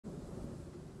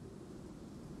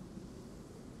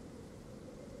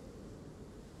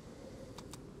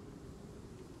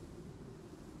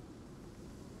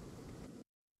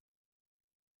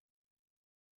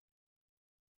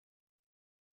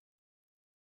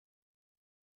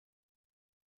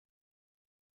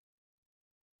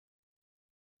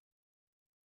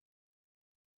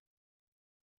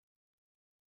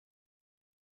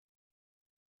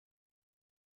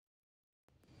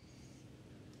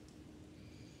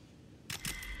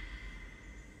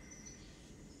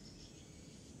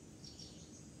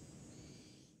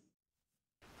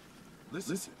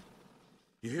Listen.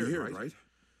 You hear it, right?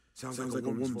 Sounds like a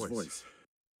woman's voice.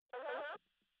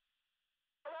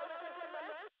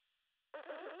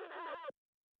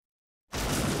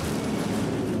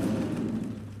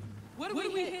 What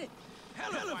do we hit?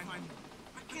 Hell if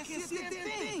I can't see a damn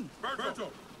thing!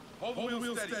 Virgil, hold the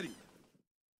wheel steady.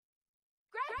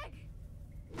 Greg!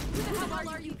 Who the hell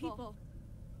are you people?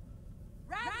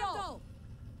 Randall!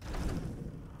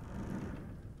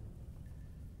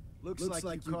 Looks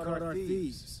like you caught our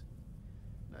thieves.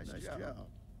 Nice job.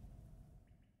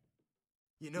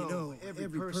 You know, every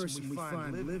person we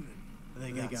find living,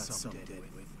 they got something dead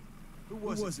with. Who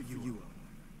was it for you?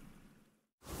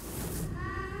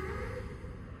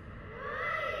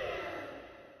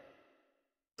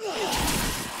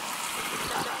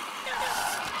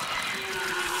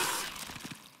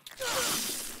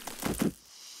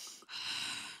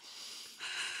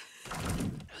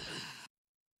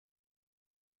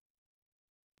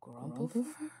 Grumble?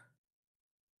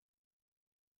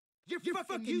 Your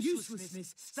fucking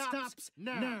uselessness stops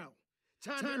now.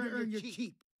 Time to earn your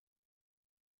keep.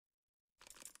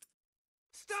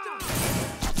 Stop!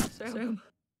 Sam.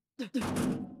 You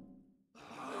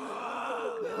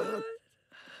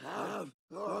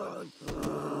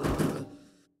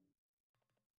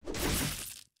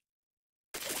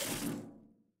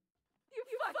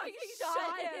fucking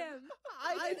shot him!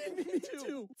 I didn't mean to. Do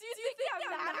you think that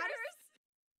matters?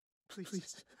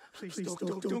 Please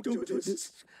don't do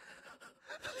this.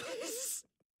 Please.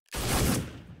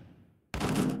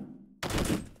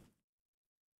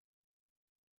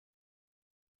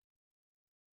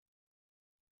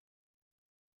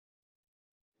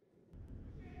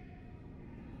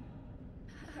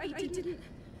 I didn't.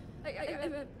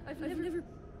 I've never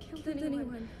killed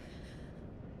anyone.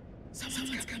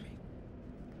 Someone's coming.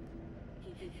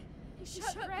 He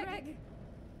shot Greg.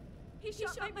 He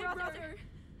shot my brother.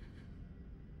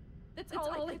 That's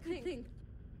all I could think.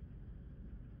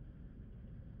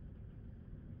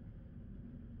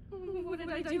 What did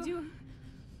I do?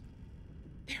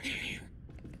 They're here.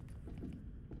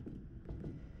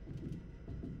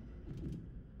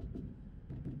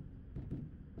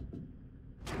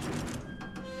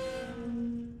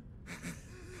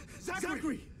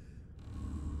 Zachary!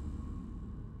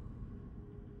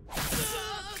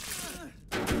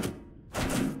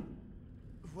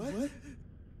 What?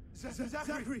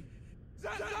 Zachary!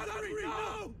 Zachary,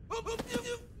 no!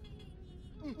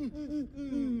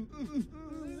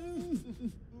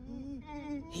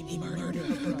 He murdered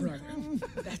her brother.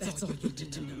 That's all you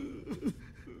need to know.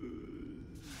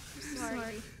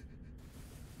 Sorry.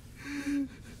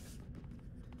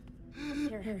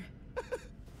 Here.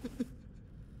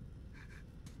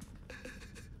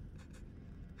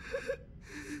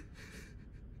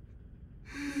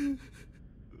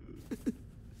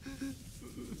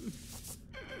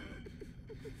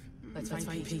 Let's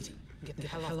find Pete and get the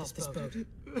hell off this boat.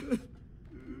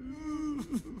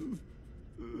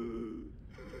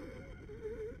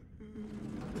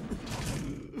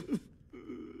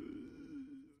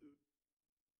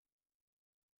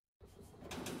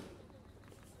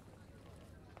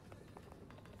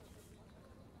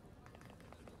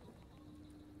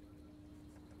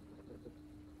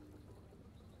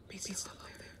 Pete's still out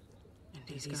there, and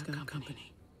he's got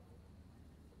company.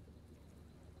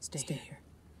 Stay here.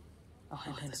 I'll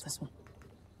handle this one.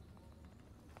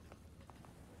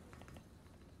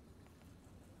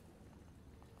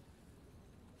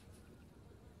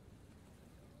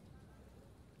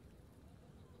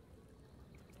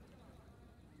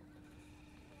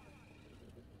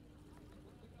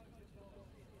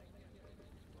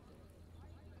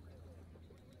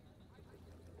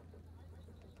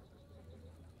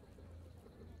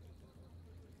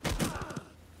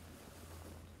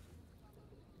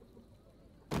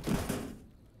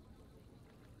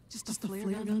 Just a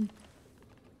flare gun?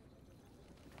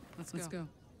 Let's go.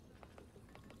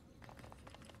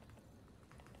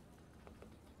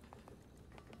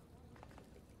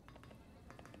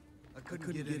 I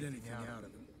couldn't get anything out of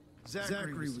him.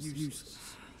 Zachary was useless.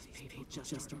 These people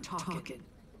just are talking.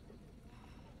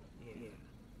 Yeah.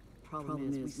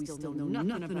 Problem is, we still know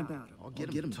nothing about him. I'll get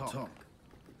him to talk.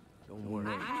 Don't worry.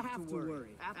 I have to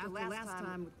worry. After last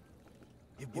time...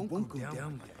 It won't go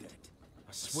down like that.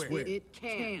 I swear. It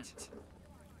can't.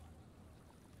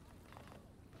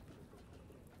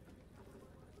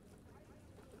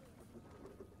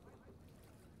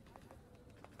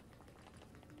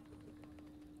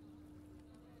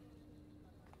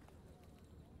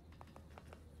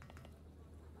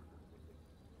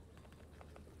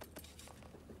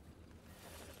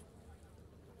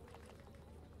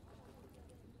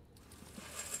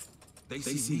 They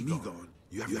see me gone.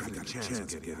 You haven't got a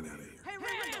chance of getting out of here. Hey,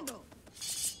 Randall!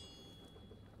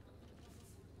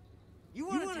 You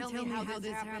want to tell me how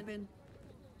this happened?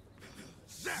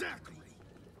 Exactly.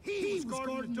 He was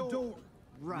guarding the door.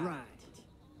 Right.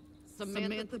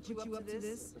 Samantha put you up to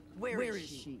this? Where is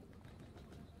she?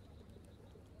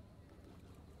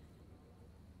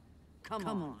 Come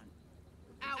on.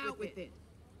 Out with it.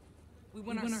 We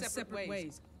went our separate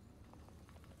ways.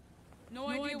 No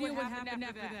idea what happened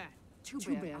after that. Too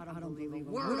bad I don't believe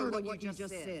a word of what you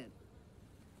just said.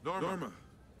 Norma,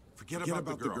 forget about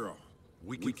the girl.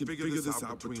 We can figure this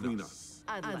out between us.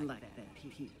 I'd like that,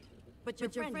 Pete. But your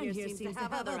friend here seems to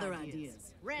have other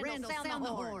ideas. Randall, sound the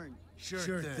horn.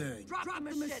 Sure thing. Drop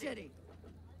the machete.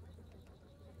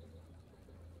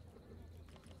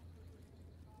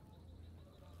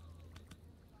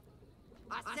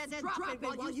 I said drop it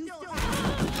while you still have...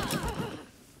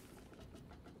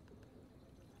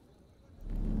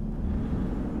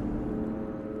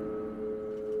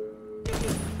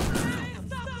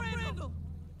 Stop, Randall!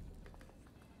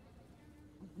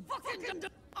 Fucking...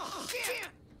 Oh, shit!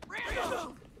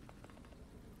 Randall!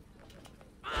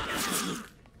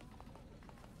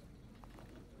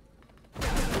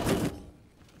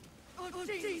 Oh,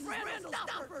 Jesus! Randall,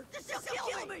 stop her! Just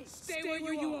kill me! Stay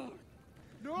where you are.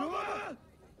 Norma!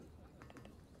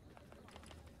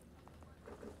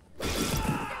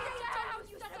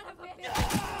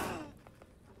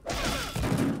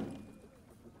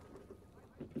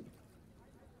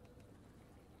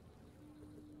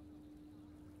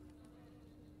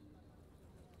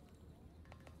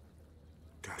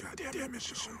 God damn it,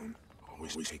 Michonne.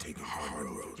 Always taking a hard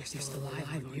road. You're still alive,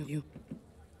 aren't you?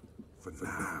 For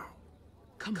now.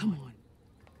 Come on.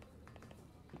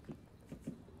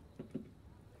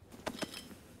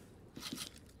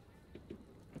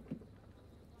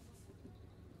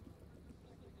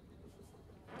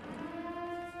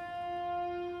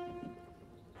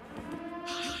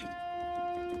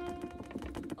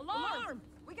 Alarm!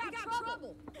 We got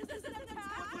trouble! Is this an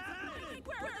attack?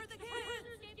 Where are the kids?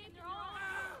 They're all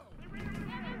out!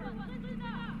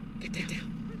 Get down.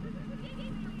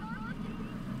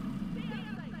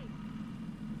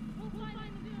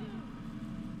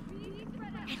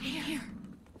 Here.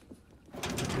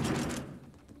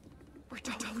 We're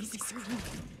totally screwed.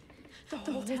 The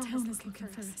whole town is looking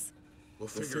for us. We'll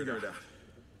figure it out.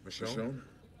 Michonne?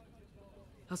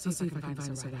 I'll see if I can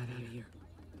find us a ride out of here.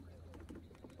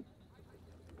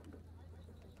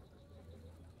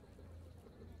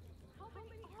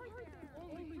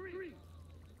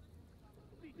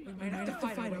 We might have to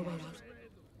fight our way out.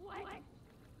 What?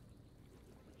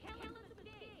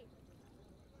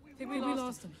 I think we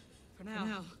lost him. For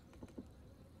now.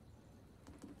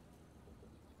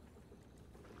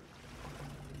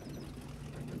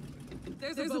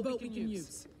 There's a boat we can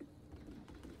use.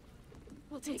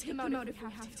 We'll take him out if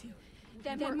we have to.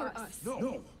 Then we're us.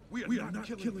 No, we are not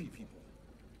killing people.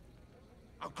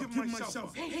 I'll give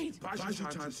myself buys you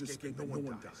time to escape, no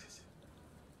one dies.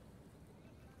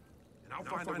 And I'll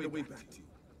find a way back to you.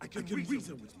 I can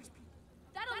reason with these people.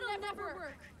 That'll never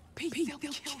work. Pete, they'll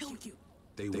kill you.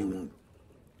 They won't.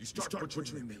 You start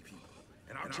butchering people,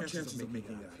 and our chances of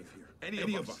making it out of here,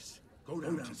 any of us, go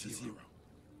down to zero.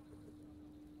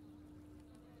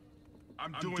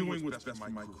 I'm doing what's best for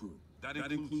my crew. That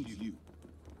includes you.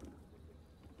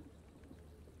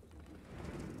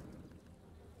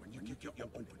 When you get your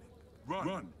opening,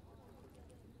 run.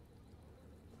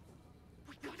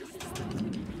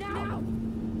 Now!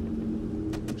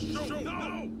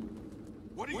 No!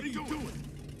 What are you doing?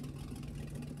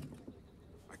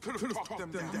 I could have talked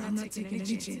them down. I'm not taking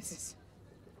any chances.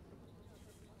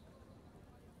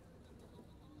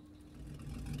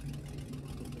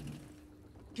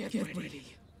 Get ready.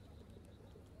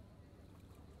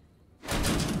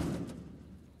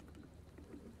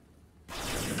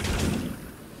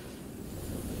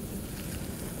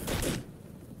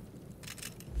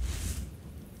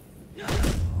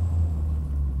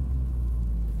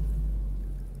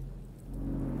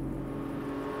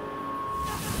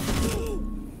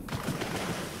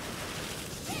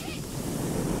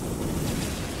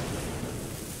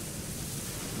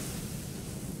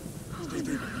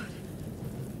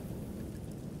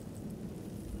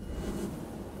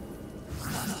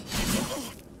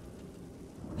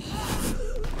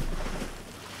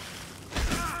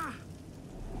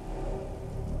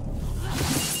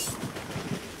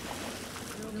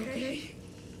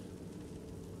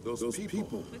 Those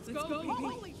people. Let's go.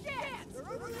 Holy shit!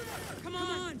 Come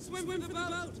on, swim for the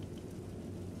boat.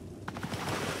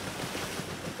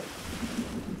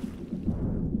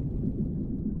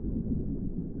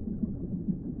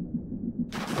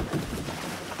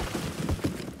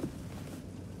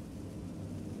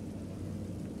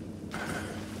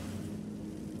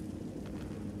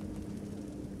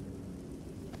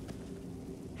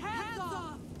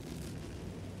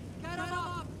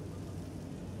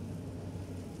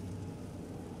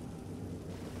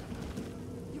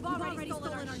 already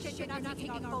stolen our shit. You're not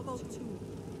taking our boat too.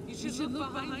 You should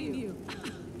look behind you.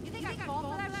 You think I fall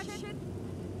for that shit?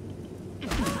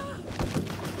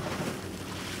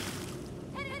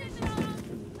 Hit it, Michonne!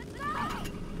 Let's go!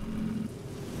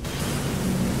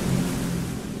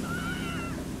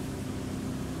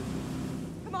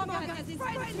 Come on, guys, it's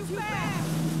right too fast!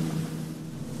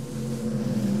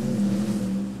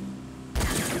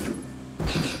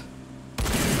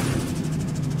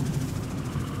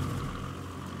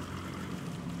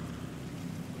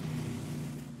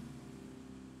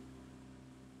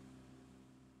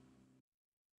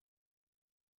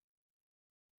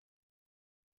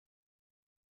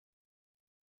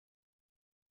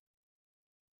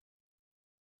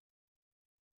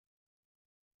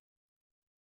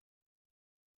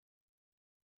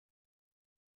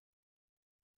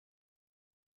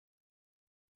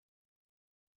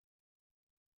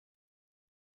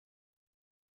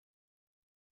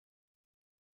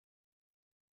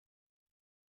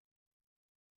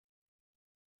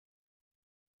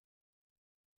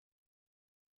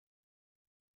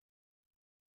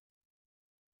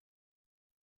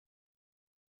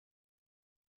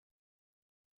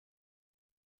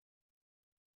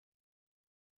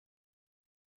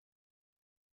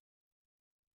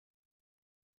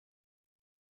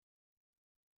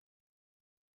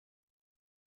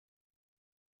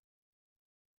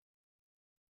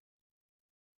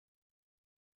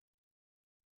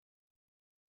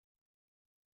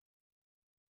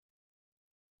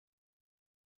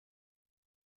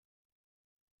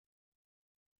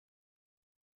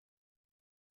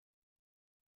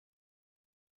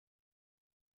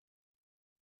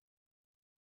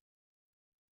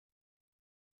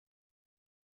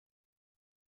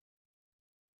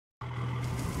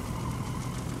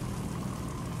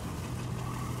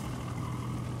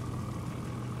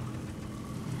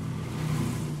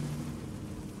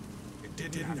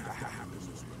 It didn't have to happen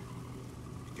this way.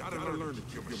 You gotta learn to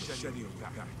keep your machete on your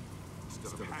back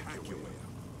instead of hack your way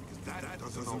out. Because that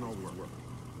doesn't always work.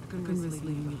 I couldn't risk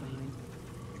leaving you behind.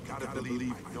 You gotta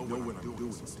believe I know what I'm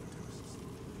doing sometimes.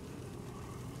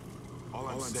 All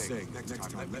I'm saying is next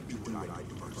time, let me do what I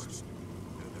do first.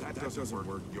 And if that doesn't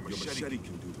work, your machete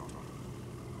can do it.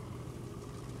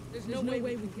 There's no way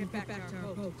we can get back to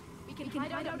our boat. We can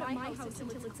hide out at my house until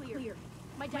it's clear.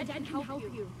 My dad can help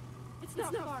you. It's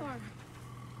not far.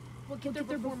 We'll get there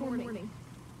before morning.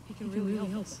 He can really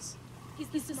help us. He's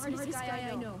the smartest guy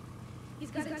I know.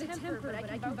 He's got a temper, but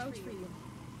I can vouch for you.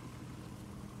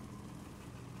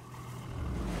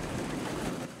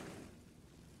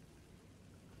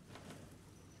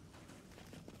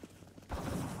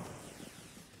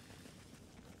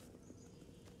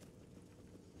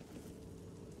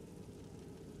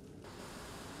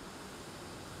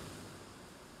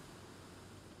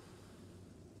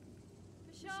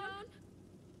 Michonne?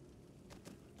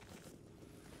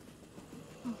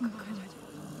 Oh, God.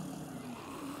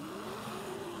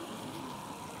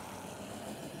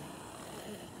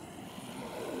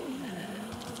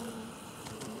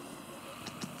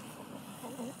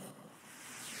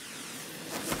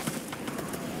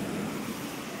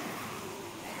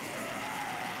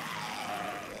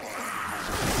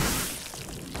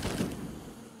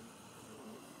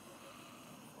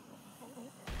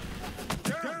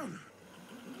 Down!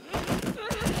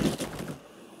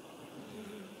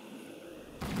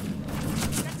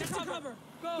 Cover!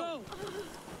 Go!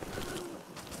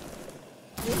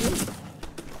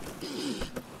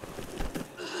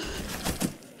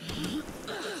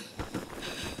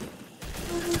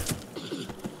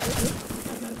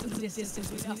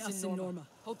 Distance between us and Norma.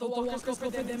 Hope the walkers go for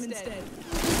them instead.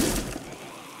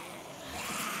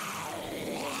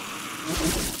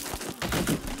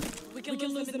 We can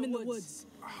lose them in the woods.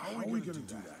 How are we gonna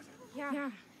do that?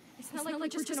 Yeah. It's not like we're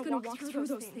just gonna walk through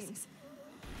those things.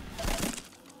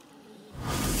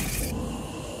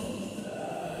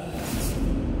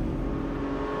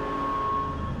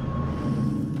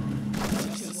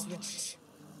 Just watch.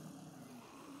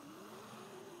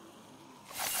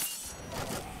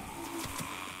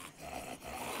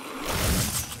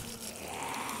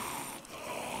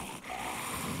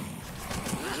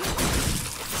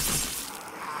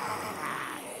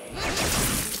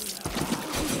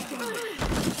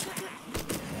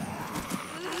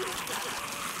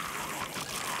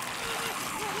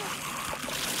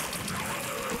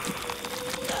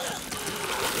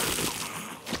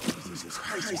 Jesus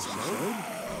Christ, Lord!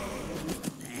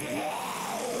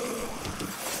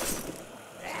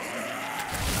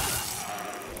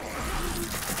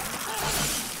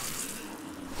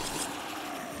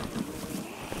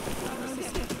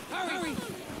 Hurry!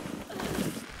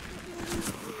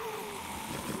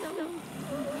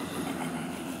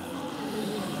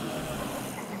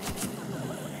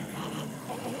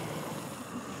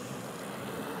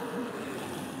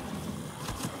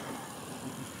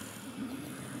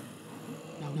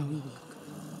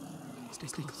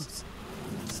 Stay close.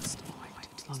 Stay quiet.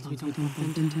 As long as we don't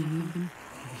bump into anything,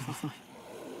 we'll be fine.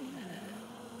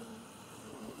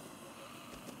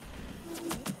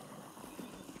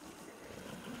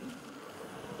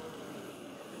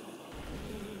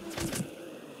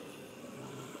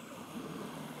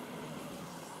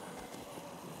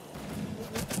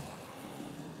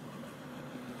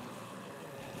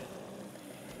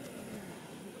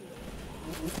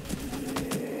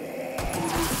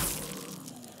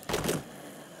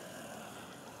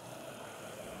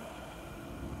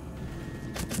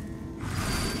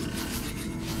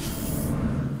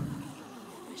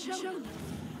 Michonne,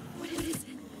 what is it?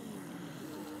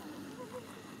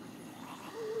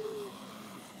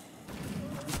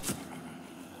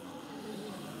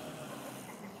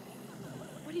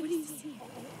 What do you see?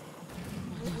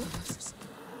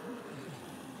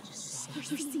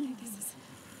 You're seeing things.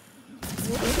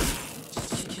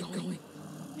 Just keep going.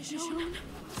 Michonne,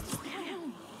 slow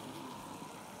down.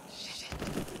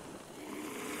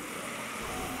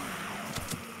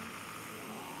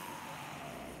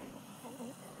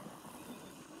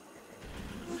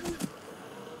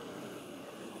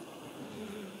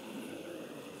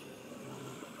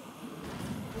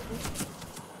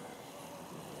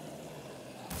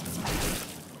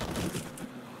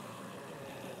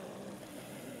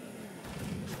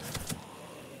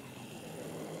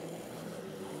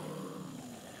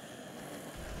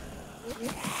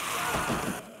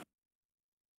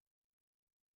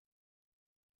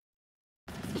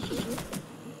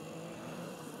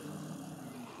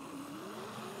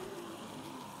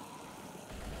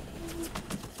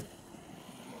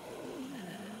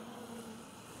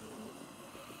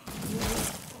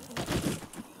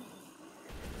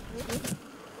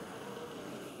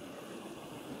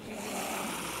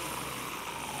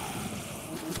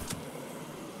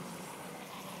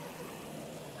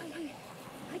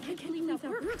 I can't believe that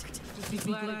worked. Just be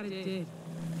glad it did.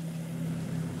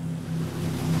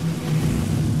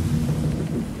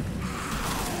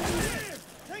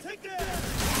 Take that!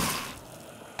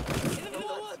 In the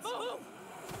woods! Move!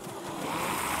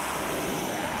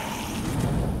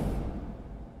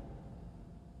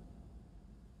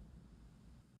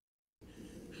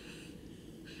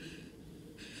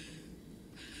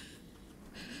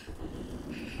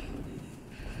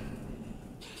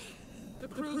 The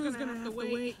crew's gonna have to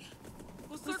wait.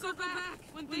 We'll circle back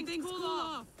when things cool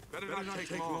off. Better not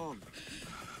take long.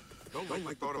 Don't like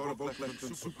the thought of both left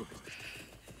unsupervised.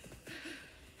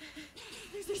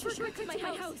 There's a shortcut to my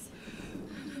house.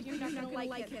 You're not gonna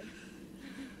like it.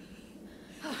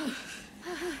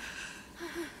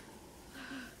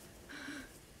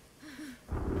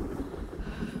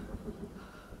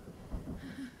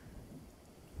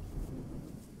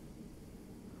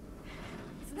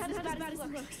 It's not as bad as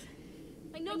it looks.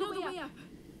 I know the way up.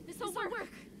 This will work.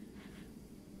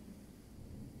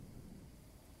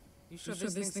 You sure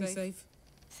this thing's safe?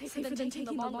 Safer than taking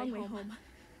the long way home.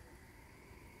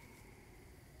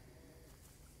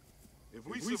 If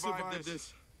we survive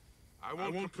this, I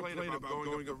won't complain about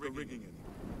going up the rigging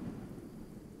anymore.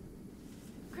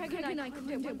 Craig and I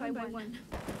climbed it one by one.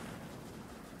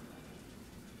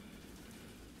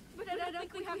 But I don't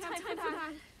think we have time for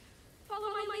that. Follow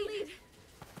my lead.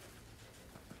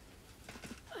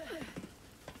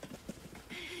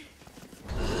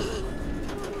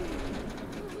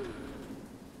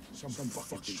 Some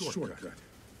fucking shortcut.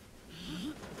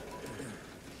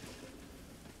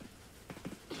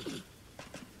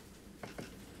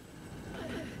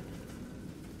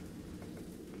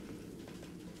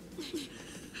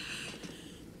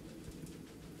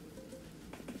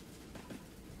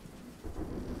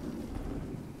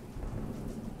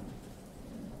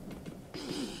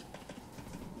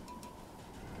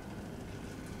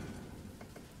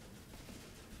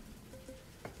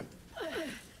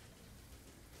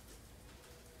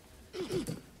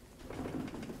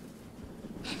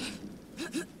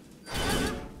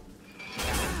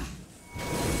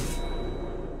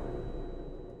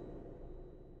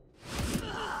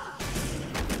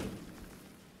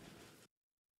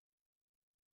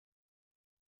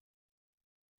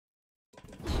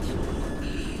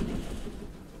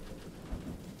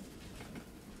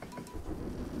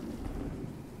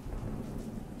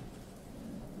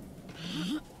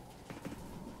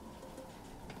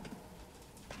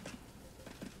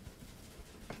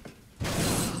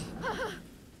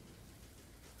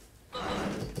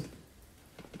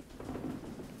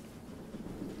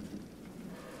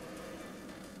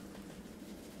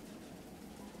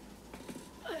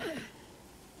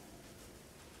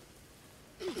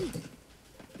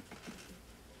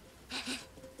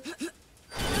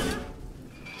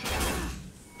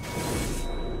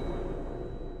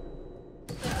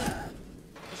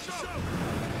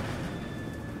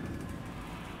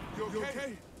 You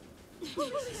okay?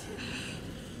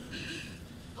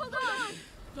 Hold on!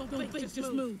 Don't think,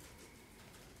 just move.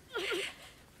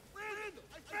 Randall,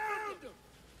 I found him!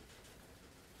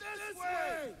 This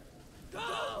way!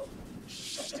 Go!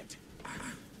 Shit!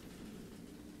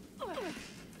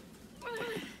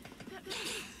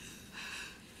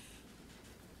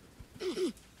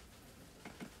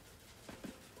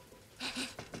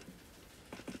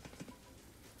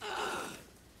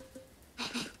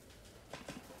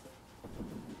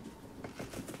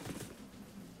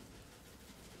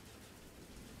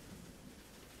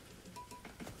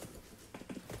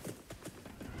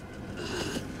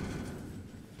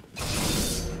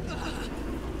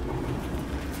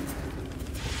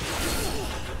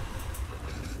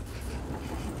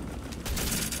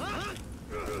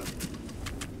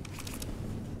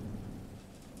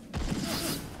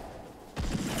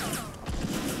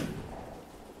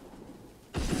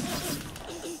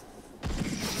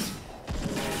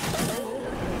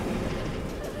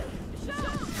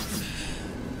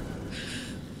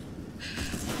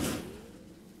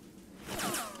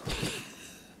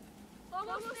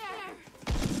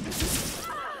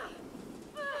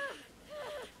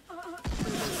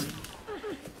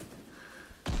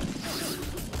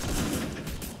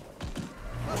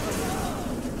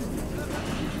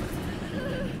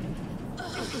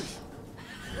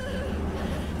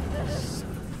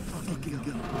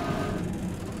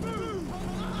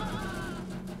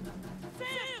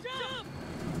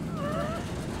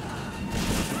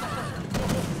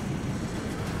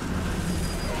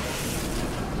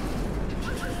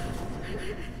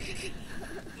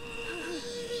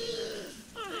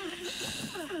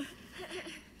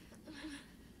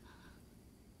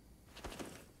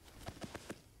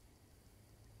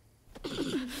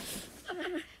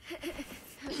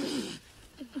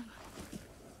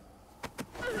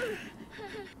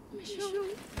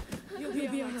 Michonne,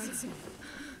 You'll be all right soon.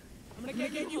 I'm gonna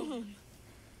get you home.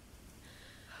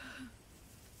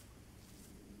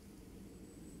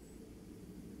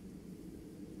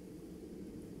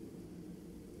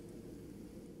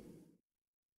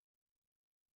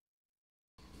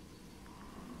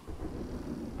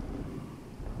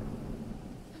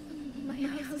 my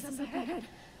house is up ahead.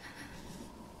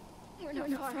 We're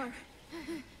not far.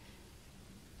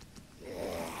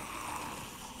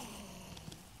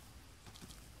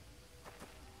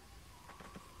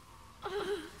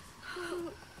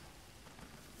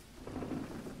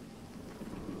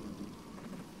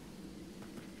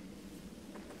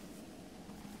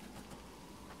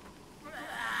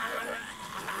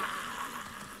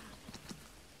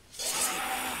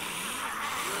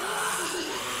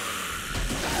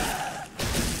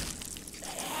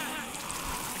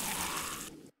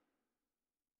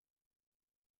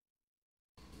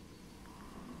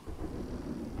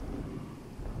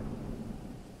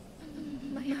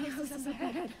 My house is up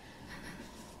ahead.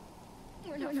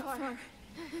 We're not far.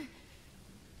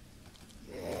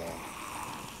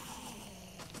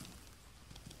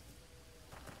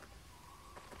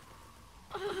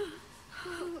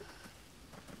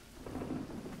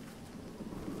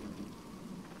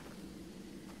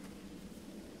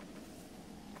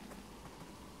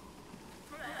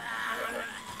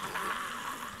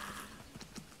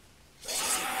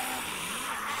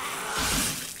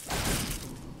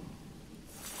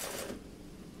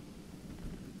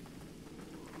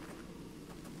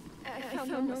 I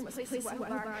found an enormous place a while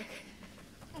back.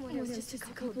 When it was just a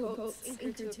couple of boats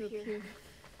anchored to a pier.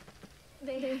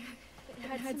 They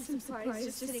had some supplies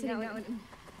just sitting out and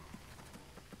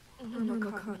no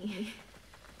one caught me.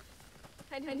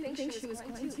 I didn't think she was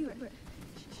going to, but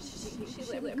she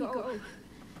let me go.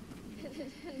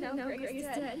 And now Greg is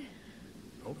dead.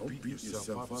 Don't beat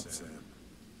yourself up, Sam.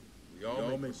 We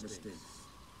all make mistakes.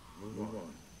 Move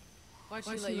on. Why'd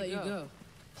she let you go?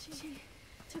 She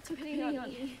took pity on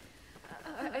me.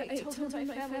 I told her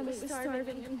my family was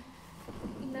starving,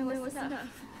 and that was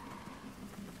enough.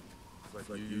 It's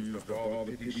like you used up all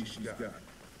the pity she got. This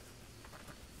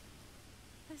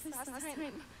last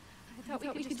time, I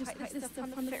thought we could just hide this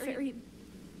stuff on the ferry.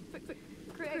 But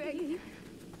Greg,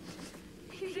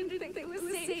 he didn't think it was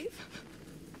safe.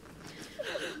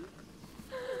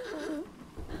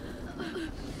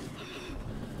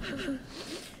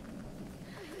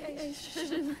 I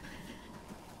should have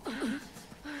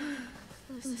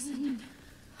listened.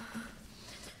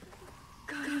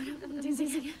 God, I'm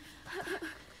dizzy.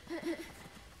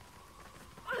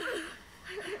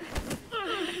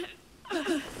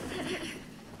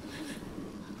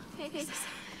 Thanks.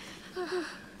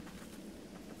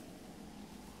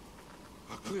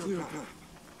 I'll clear a path.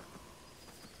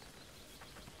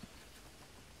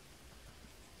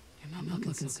 You're not looking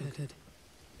looking so good.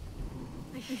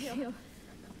 I feel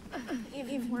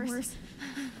even worse.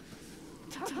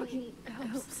 Talking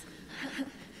helps.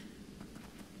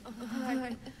 I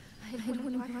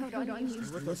don't know how to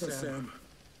use it. With us, Sam.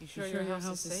 You sure your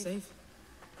house is safe?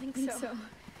 I think so.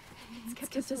 It's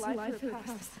kept us alive for the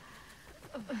past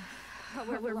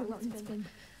however long it's been.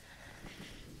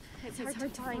 It's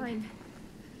hard to find.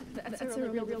 That's a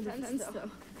real defense,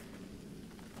 though.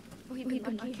 We've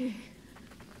been lucky.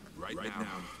 Right now,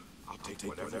 I'll take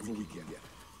whatever we get.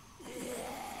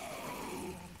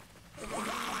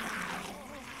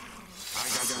 I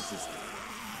got this.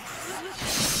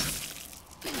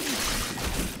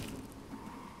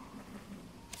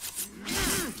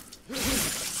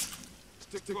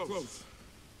 Stick close.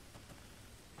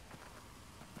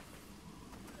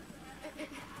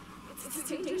 It's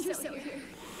dangerous out here.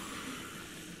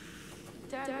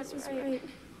 Dad was right.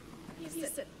 He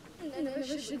said I never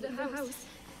should leave the house.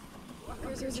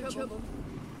 Walkers are trouble.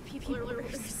 People are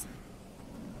worse.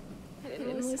 I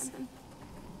didn't listen.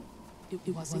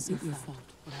 It wasn't your fault.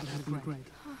 What happened to Greg?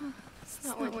 It's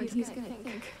not what he's gonna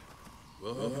think.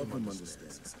 We'll help him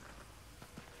understand.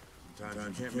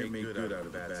 Sometimes you can't make good out of a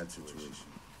bad situation.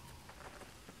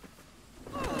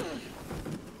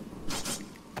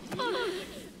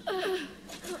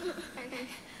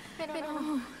 I don't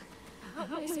know. How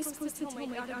am I supposed to tell my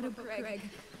dad about Greg?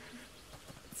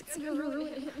 It's gonna ruin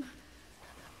him.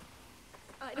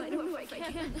 I don't know if I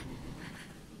can.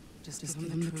 Just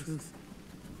give him the truth.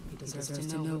 He deserves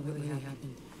to know what really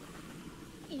happened.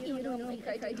 You don't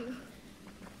think I do.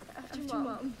 After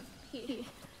Mom, he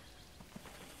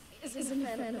is a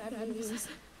man of bad news.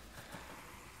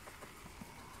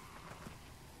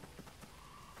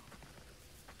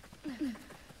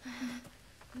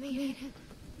 Made it.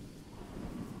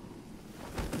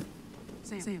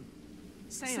 Sam,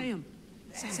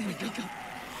 wake up.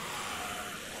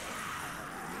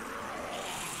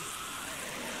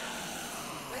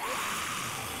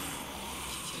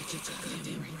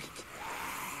 Goddamn break.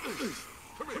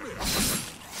 Come here.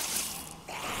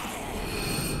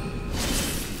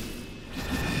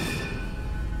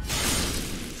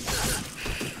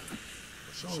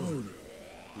 Shoulder.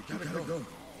 We gotta go.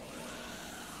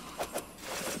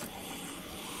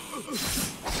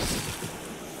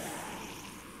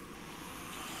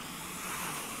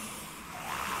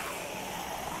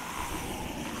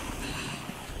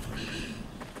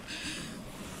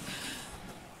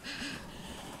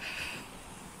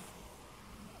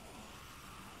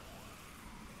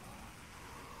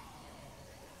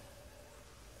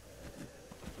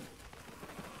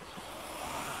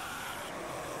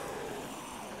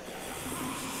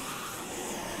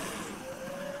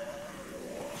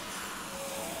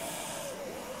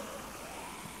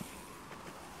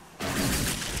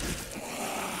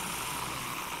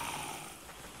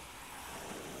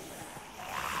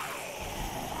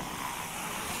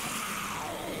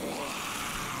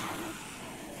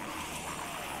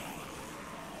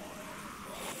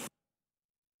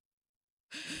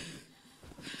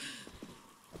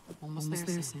 Almost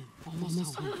there, Sam.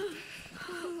 Almost home.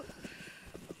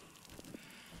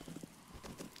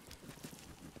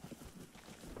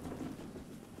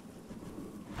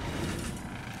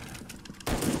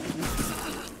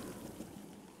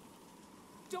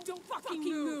 Don't fucking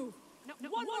move! No,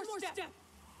 one more step!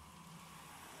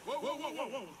 Whoa.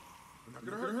 We're not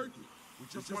gonna hurt you. We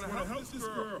just wanna help this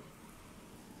girl.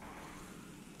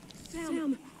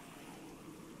 Sam!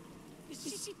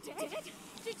 Is she dead?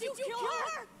 Did you kill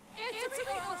her? Answer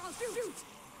me or I'll shoot!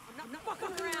 I'm not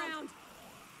fucking around!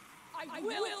 I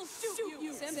will shoot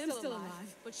you! Sam's still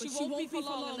alive, but she won't be for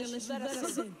long unless you let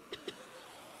us in.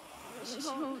 She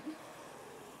won't.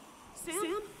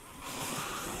 Sam?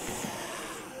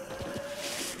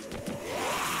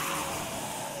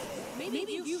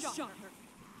 Maybe you shot her.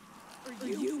 Or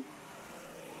you.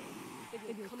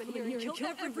 Come in here and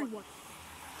kill everyone.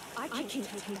 I can't take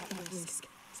that risk.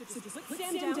 So put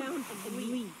Sam down and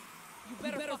leave. You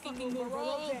better fucking move or we're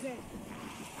all dead.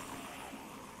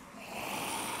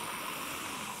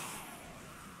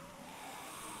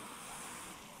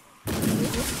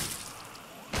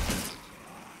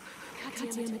 God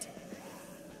damn it.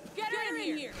 Get her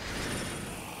in here!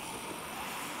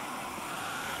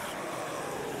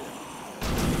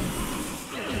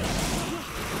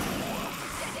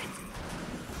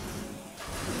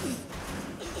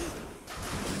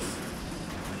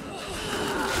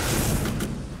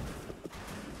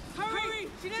 Hurry!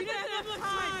 She doesn't have enough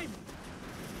time!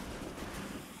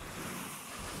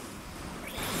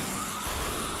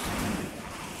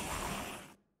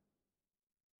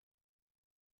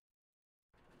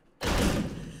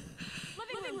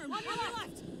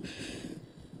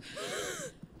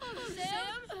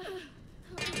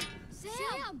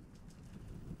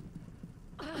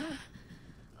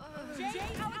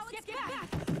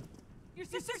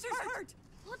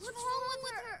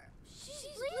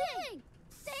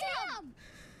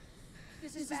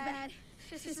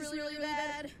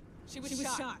 bad. She was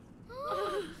shot.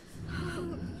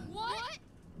 What?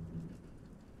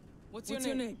 What's your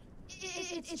name?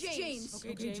 It's James.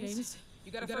 Okay, James.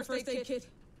 You got a first aid kit?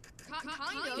 Kind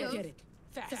of. Get it.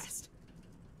 Fast.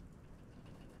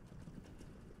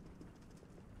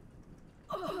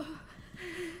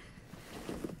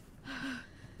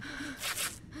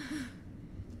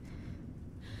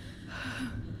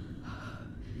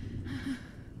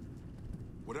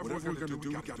 Whatever we're gonna do,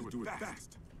 we gotta do it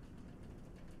fast.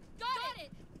 Got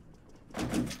it.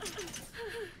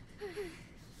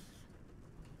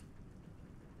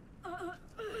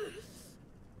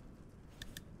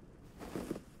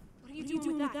 What are you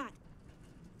doing with that?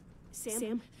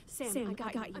 Sam, I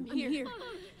got you. I'm here.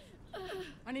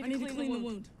 I need to clean the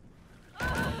wound.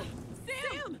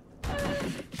 Sam!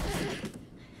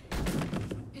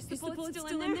 Is the bullet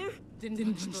still in there?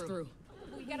 Didn't punch through.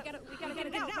 We gotta get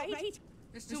it out, right?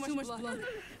 There's too much blood.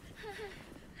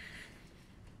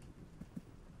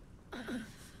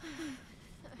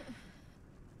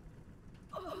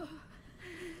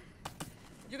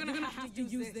 You're gonna have to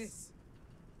use this.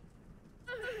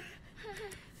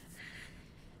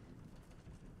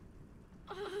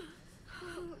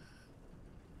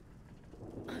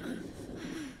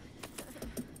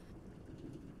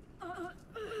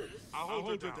 I'll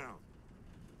hold her down.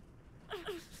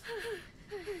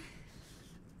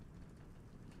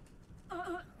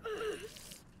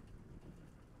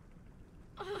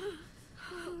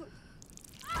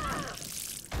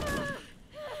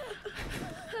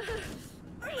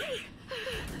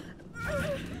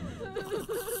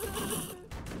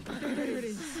 There it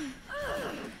is.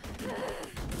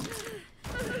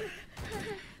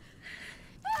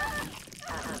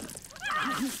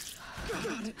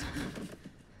 Got it.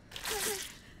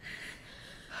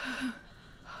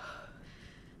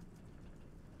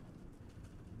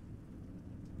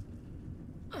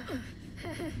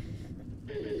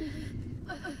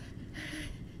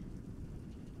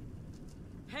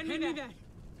 Hand me that.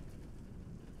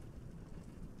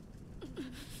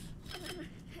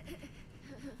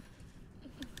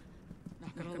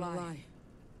 Not gonna lie.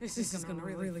 This is gonna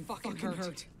really fucking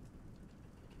hurt.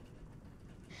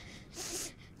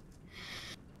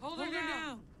 Hold her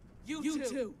down. You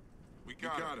too. We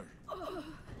got her.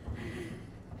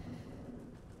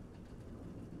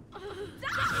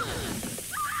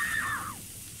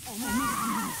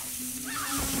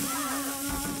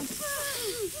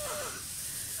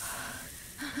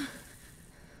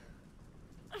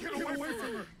 Get away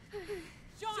from her!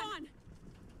 John!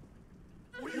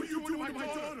 What are you doing to my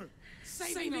daughter?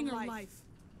 Saving her life.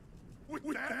 With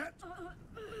that?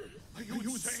 Are you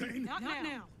insane? Not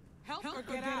now. Help her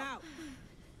get out.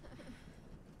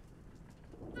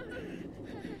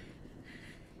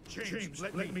 James,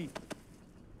 let me.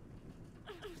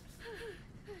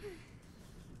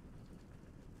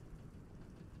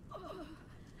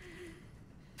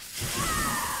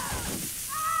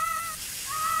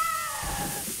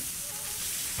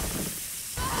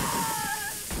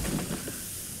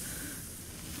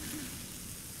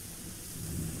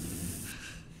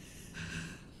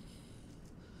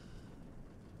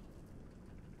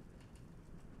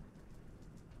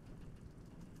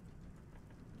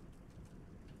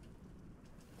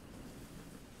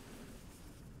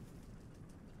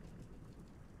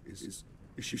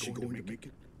 Is she going to make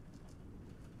it?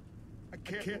 I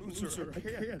can't lose her. I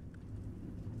can't.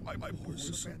 My horse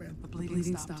is man. The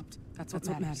bleeding stopped. That's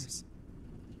what matters.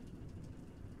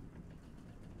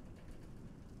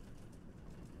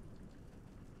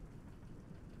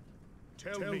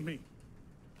 Tell me.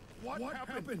 What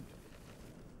happened?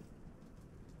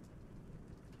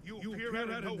 You appear out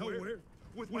of nowhere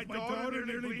with my daughter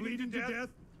nearly bleeding to death?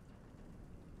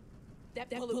 That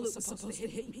bullet was supposed to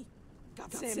hit me.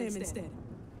 Got Sam instead.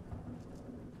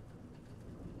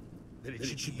 Then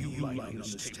it should be you lying on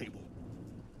this table.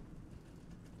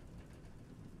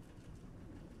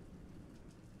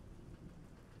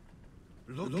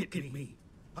 Look at me.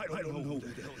 I don't know who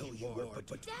the hell you are,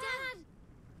 but... Dad!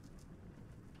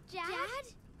 Dad?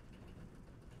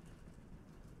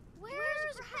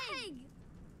 Where's Greg?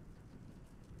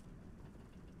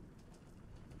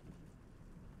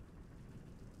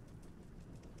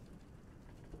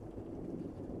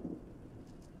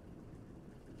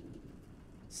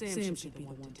 Sam should be the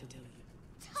one to tell you.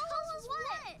 Tell us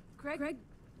what? Greg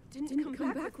didn't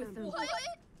come back with them. What?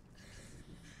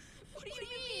 What do you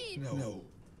mean? No.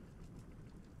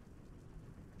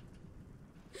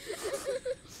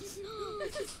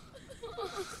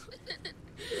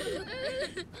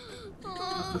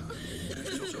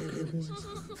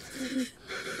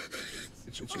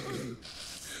 It's okay.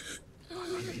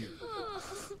 I'm here.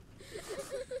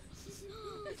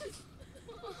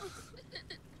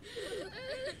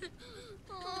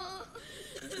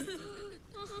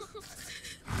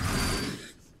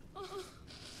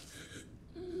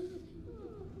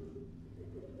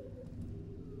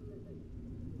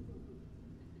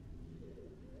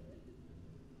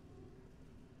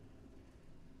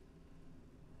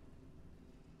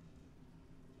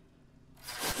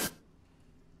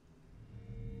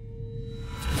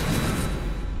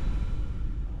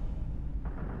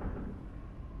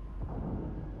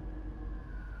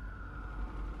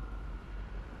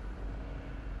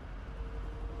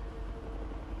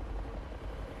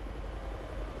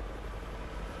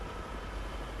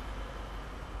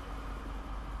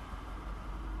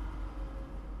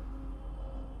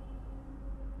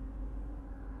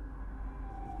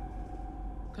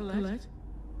 Colette?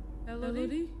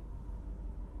 Elodie?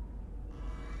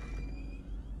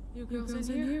 You girls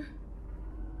in here?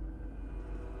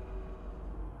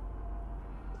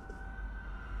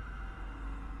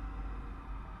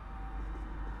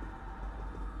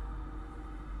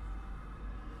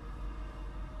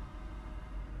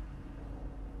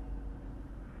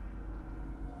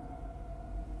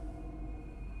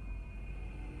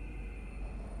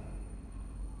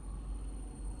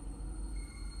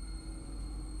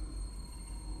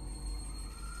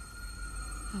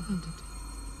 I found it.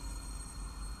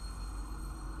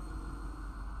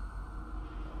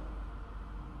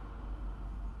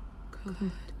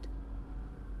 Colette.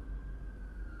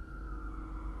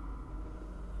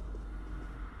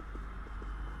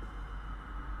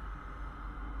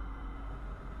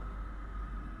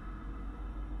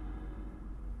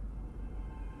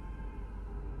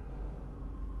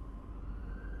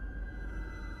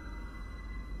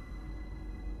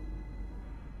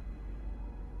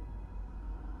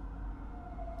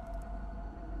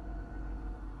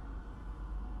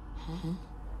 Huh?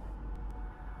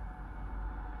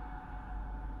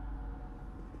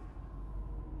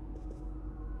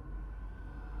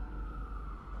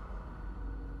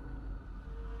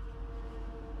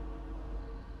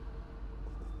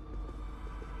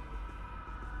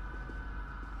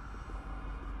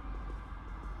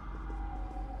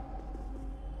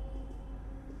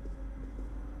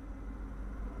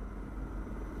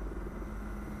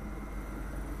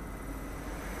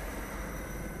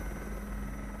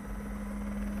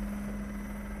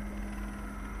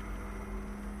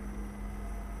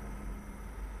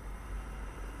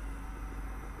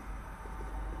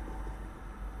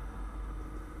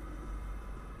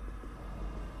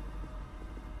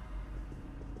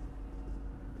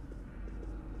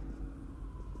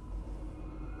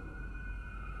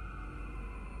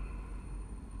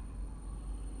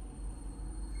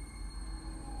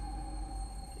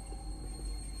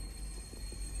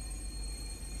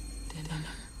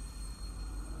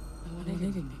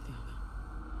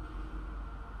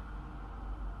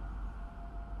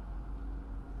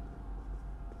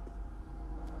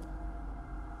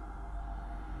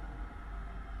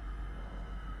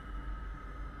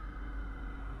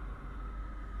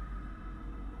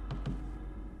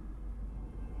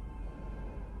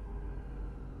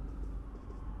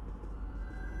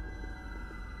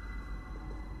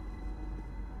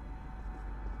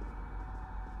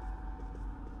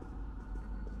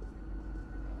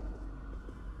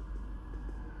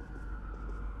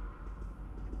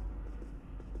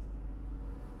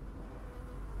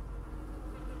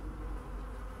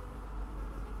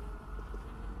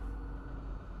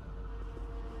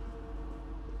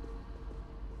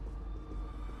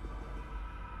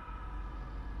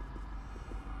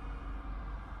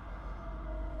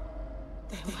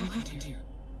 They landed here.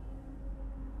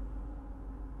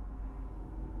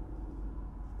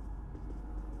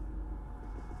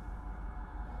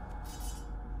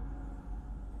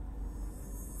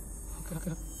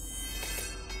 Okay.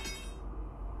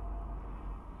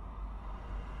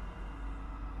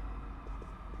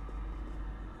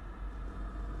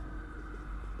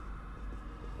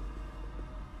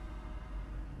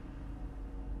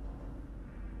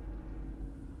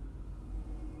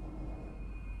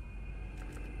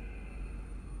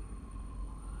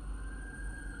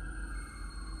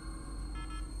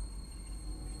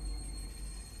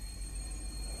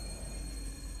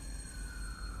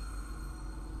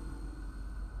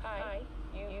 Hi,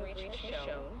 you've reached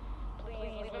Michonne.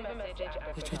 Please leave a message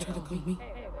after They tried to call me.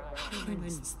 Hey, How did I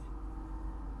miss that?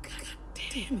 God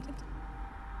damn it.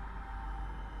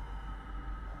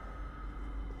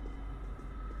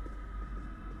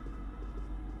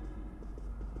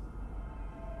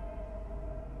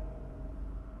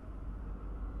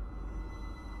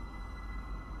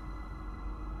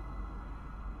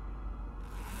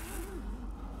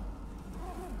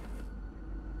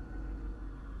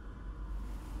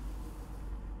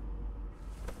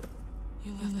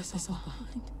 You left us all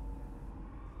behind.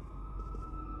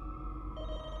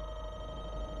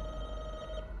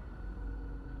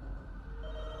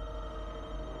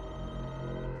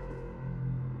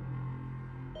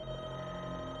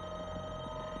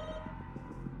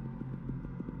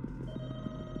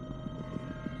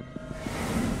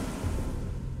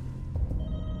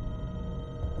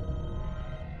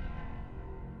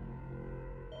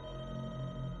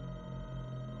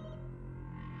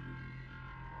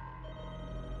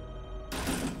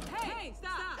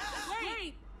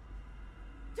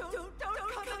 Don't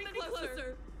come any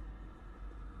closer.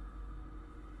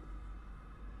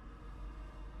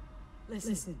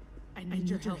 Listen, I need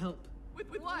your help. With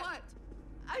what?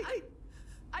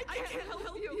 I I can't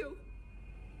help you.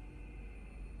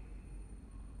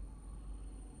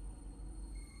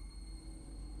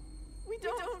 We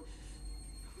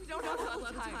don't have a lot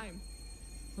of time.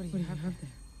 What do you have there?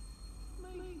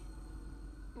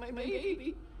 My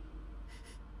baby.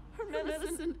 Her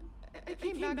medicine. I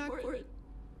came back for it.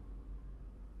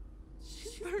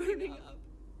 She's burning up.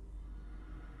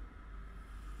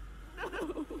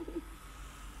 No.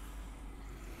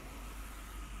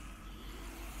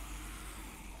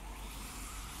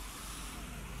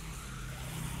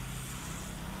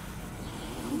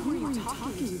 Who are you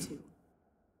talking to?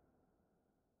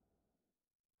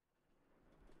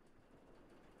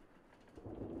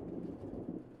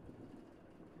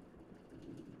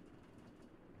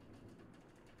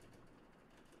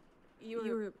 You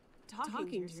were talking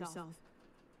to yourself.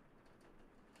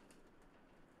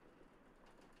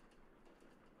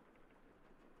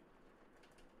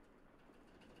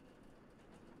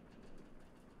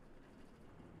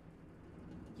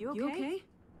 You okay?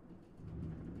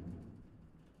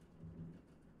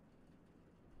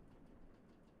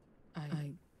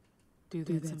 I do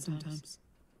that sometimes.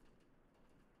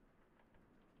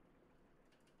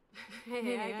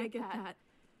 Hey, I get that.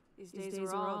 These days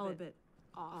we're all a bit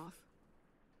off.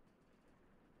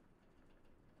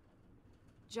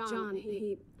 John,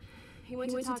 he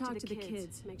went to talk to the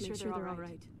kids, make sure they're all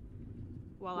right.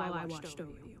 While I watched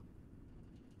over you.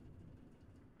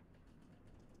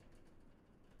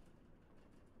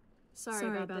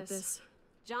 Sorry about this.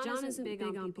 John isn't big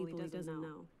on people he doesn't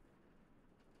know.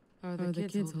 Are the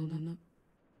kids holding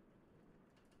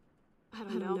up? I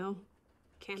don't know.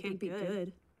 Can't be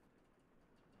good.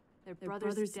 Their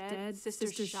brother's dead,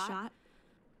 sister's shot.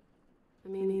 I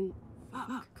mean,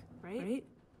 fuck, right?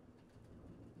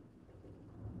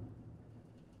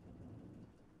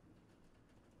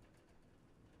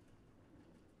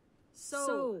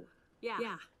 So,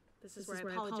 yeah, this is where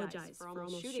I apologize for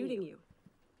almost shooting you.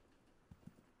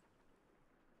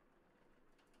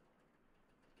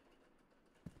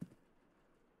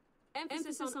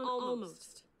 Emphasis on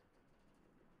almost.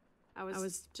 I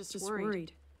was just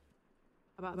worried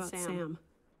about Sam.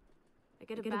 I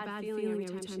get a bad feeling every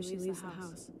time she leaves the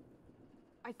house.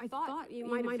 I thought you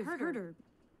might have hurt her,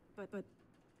 but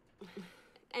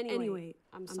anyway,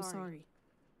 I'm sorry.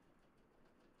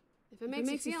 If it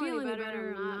makes you feel any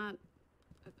better, I'm not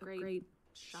a great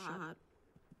shot.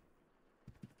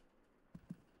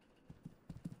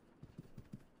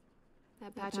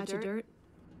 That patch of dirt,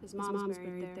 his mom's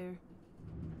buried there.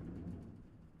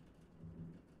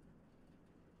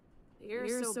 A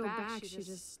year or so back, she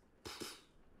just...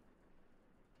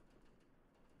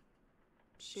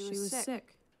 She was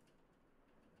sick.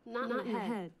 Not in the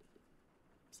head.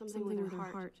 Something with her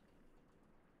heart.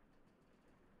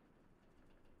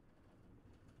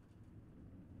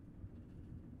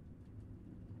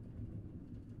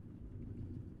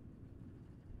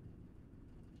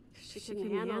 She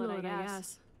couldn't handle it, I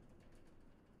guess.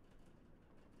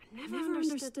 I never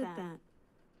understood that.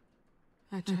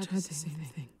 I tried to say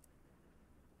anything.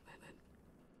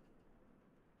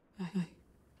 But I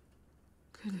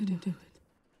couldn't do it.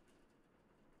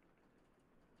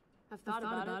 I've thought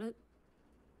about it.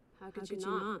 How could you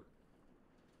not?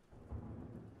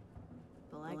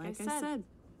 But like I said,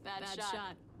 bad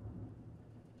shot.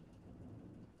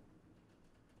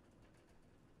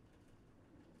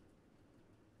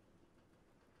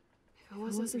 If it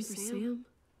wasn't for Sam...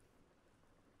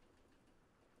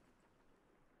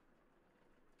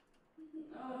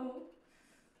 No.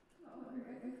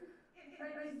 I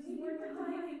need more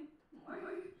time.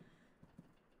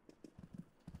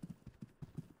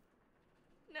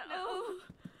 No.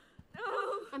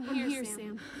 I'm here,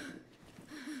 Sam.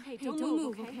 Hey, don't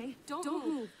move, okay? Don't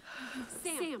move.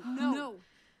 Sam, no.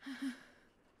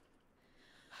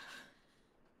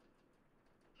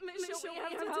 Michonne, we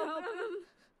have to help him.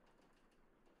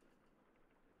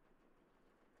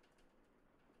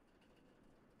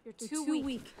 You're too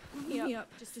weak. Yep.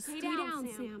 Just stay down,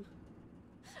 Sam.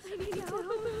 I need help.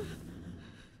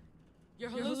 You're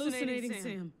hallucinating,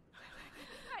 Sam.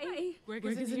 Greg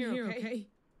isn't here, okay?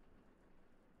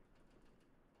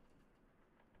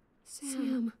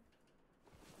 Sam.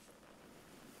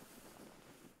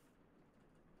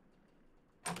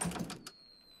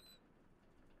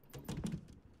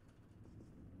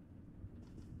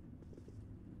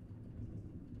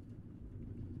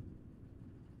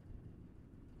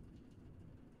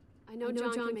 I know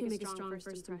John can make a strong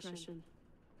first impression,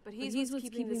 but he's what's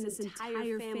keeping this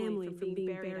entire family from being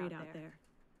buried out there.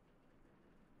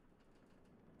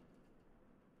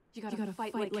 You gotta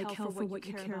fight like hell for what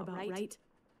you care about, right?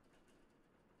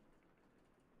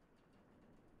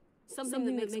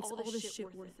 Something that makes all this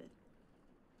shit worth it.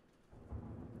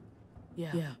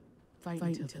 Yeah. Fight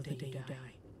until the day you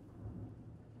die.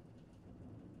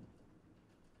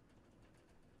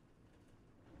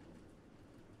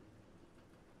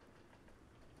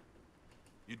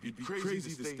 You'd be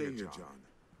crazy to stay here, John.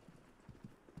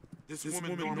 This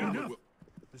woman will...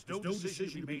 There's no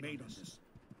decision to be made on this.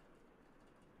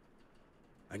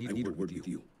 I need a word with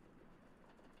you.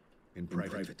 In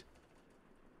private.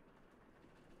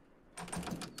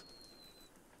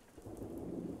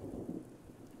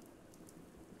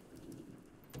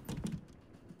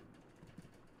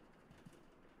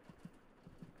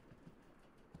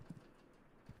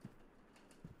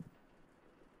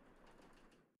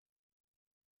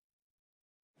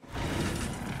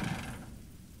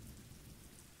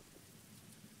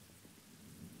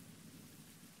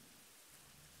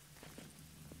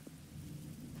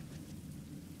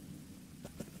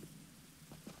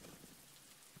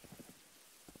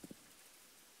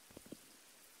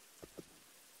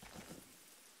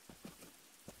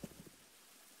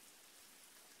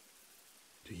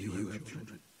 Do you have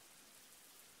children?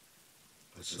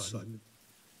 A son?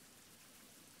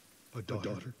 A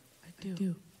daughter? I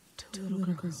do. Two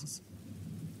little girls.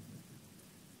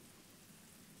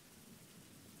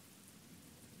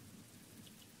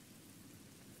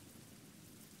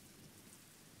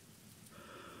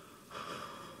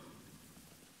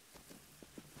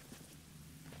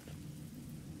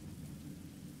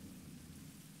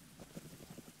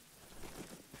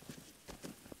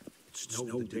 It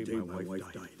snowed the day my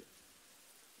wife died.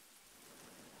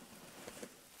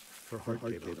 Her heart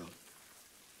gave out.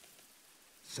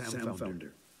 Sam found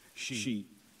her. She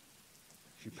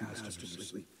passed her to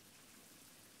sleep.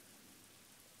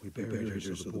 We buried her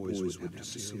so the boys wouldn't have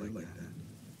to see her like that.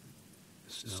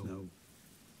 The snow,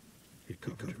 it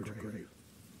covered her grave.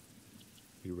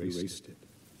 We erased it.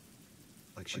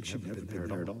 Like she'd never been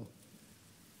there at all.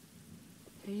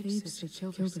 Babe said she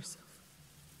killed herself.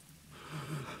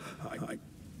 I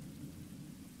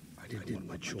didn't want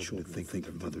my children to think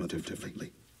of their mother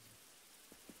differently.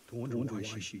 To wonder why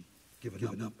she'd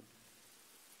given up.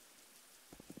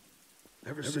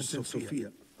 Ever since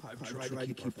Sophia, I've tried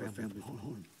to keep our family from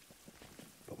harm.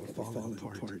 But we're falling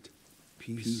apart,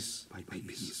 piece by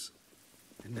piece.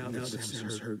 And now that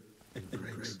Sam's hurt, and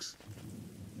Greg's.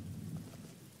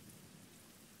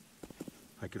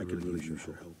 I could really use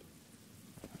your help.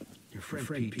 Your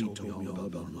friend Pete told me all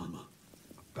about Mama,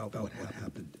 about what had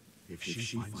happened. If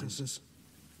she finds us,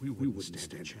 we wouldn't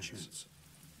stand a chance.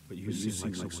 But you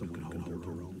seem like someone who can hold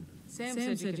her own. Sam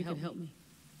said you could help me.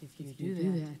 If you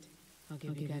do that, I'll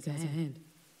give you guys a hand.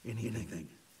 Anything,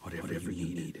 whatever you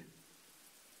need.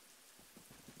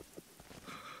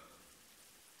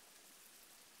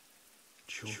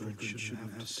 Children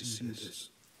shouldn't have to see this.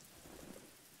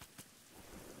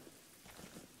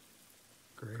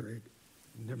 Greg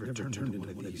never turned into one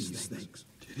of these things,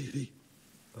 did he?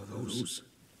 Those,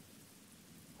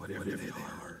 whatever they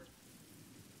are.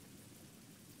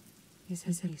 He's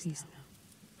at peace now.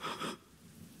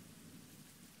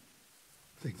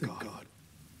 Thank God.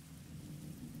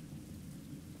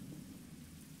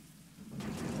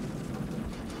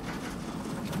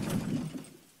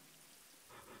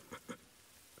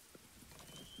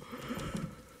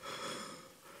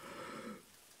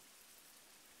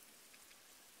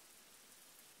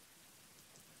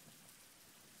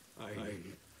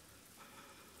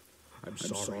 I'm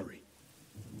sorry.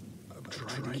 I'm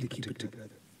trying to keep it together.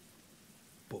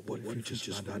 But what if you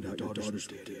just found out your daughter's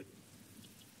dead?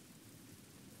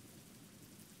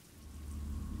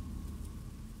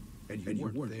 And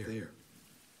you weren't there.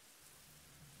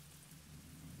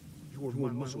 You were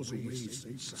miles away safe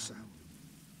and sound.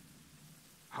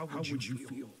 How would you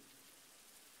feel?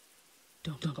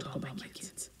 Don't talk about my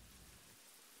kids.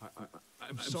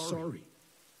 I'm sorry.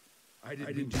 I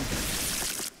didn't do that.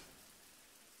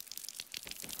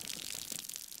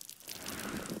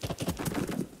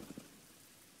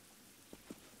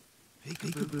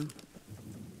 Peekaboo.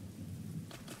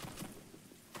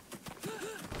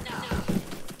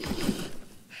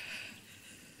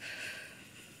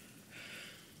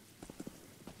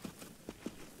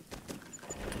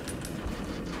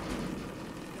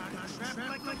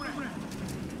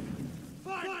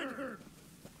 Find her!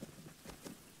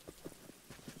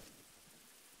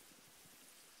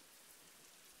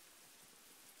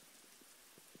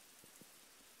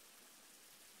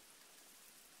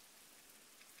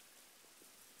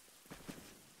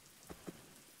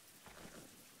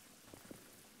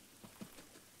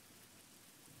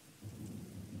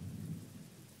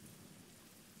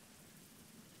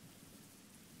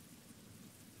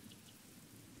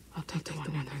 I'll take the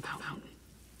one near that fountain.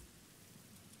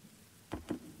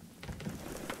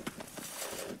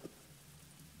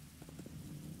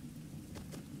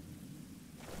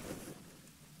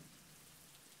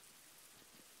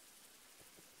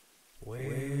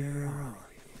 Where are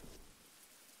you?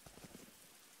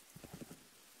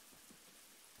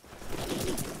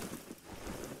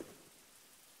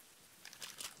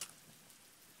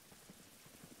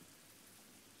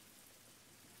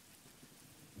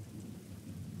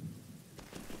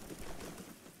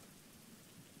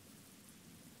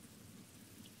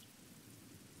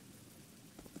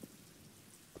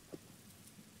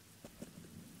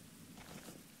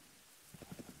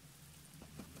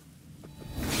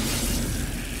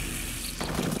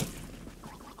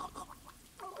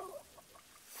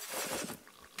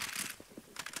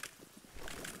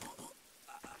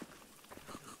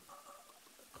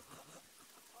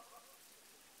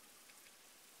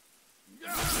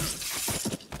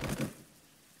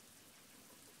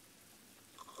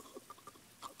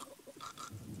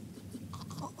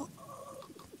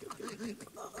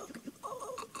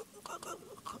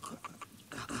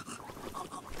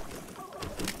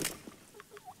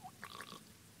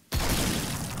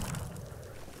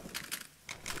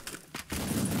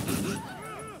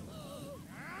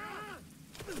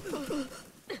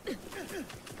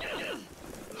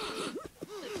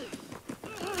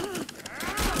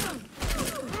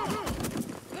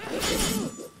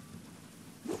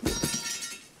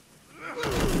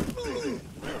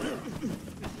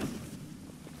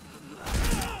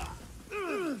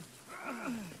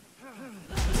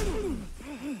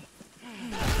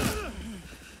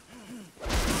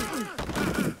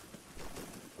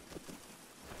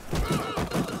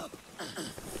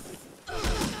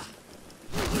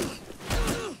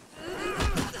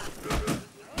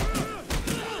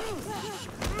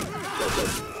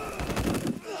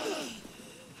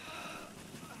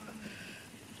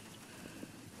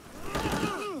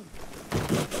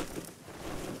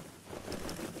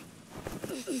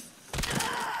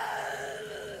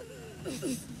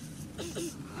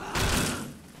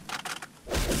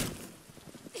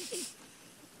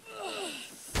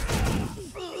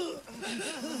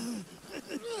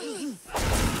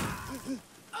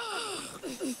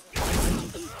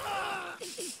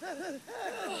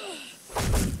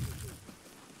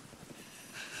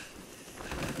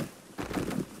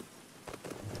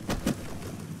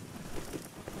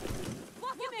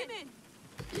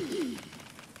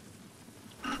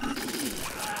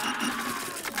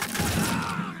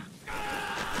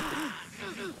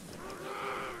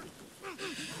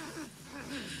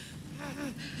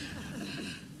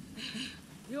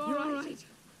 You're all right.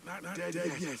 Not dead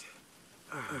yet.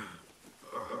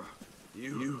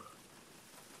 You...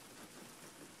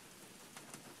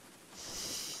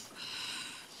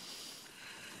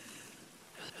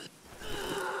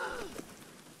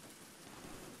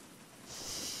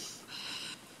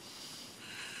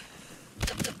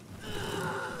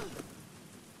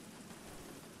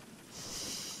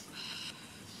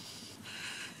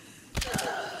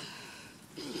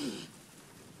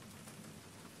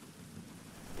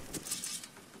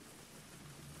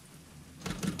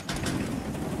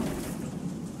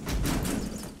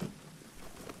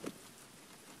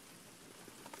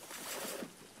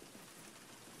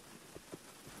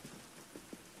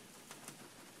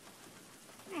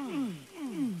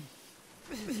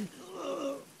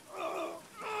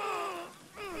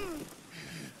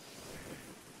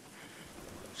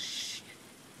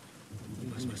 You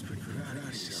must be pretty proud of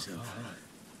yourself,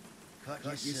 huh?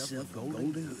 Caught yourself a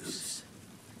golden goose.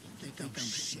 You think I'm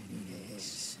shitting your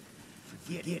ass?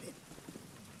 Forget it.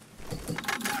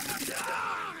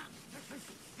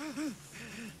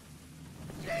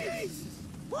 Jesus!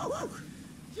 Whoa!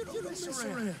 You don't mess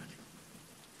around.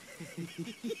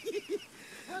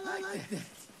 I like that.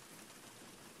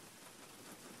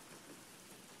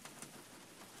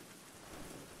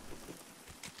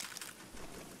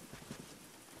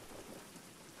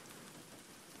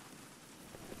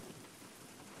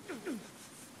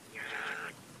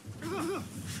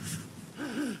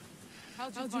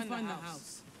 How'd you find the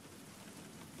house?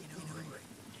 You know,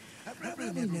 I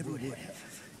probably never would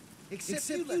have. Except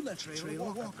you left the trail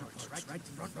of walk carts right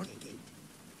to the front gate.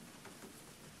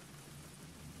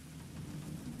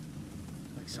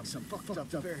 Like some fucked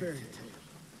up fairy tale.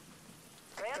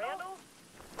 Randall?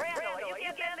 Randall, are you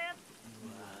getting this?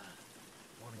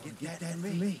 Wanna get that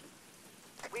from me?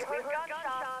 We heard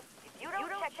gunshots. If you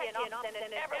don't check in, I'll send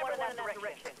everyone in that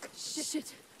direction.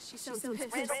 Shit. She sounds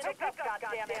pissed. Randall, pick up,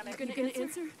 goddammit. You gonna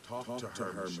answer? Talk to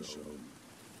her, Michonne.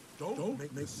 Don't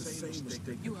make the same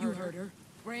mistake. You heard her.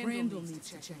 Randall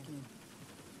needs to check in.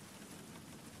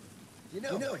 You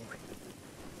know,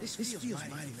 this feels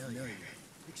mighty familiar.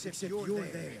 Except you're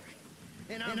there.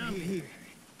 And I'm here.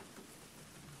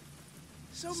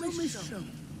 So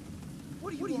Michonne,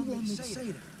 what do you want me to say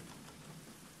to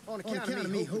her? On account of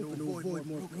me hoping to avoid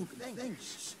more broken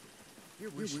things. Your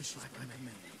wish is like my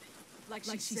command. Like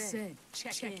she said,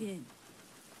 check in.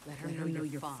 Let her know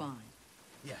you're fine.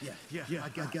 Yeah, I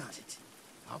got it.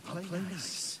 I'll play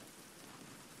nice.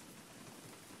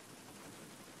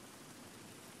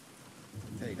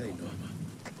 Hey, Norma.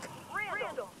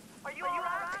 Randall, are you all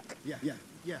right?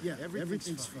 Yeah,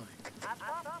 everything's fine. I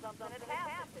thought something had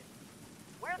happened.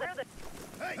 Where the...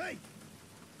 Hey!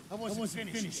 I wasn't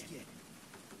finished yet.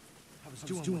 I was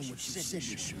doing what you said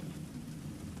you should.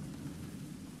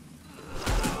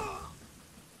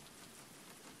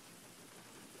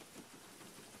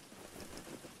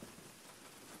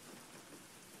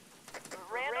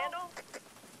 Randall?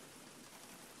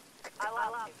 I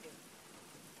lost you.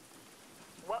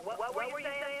 What were you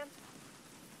saying?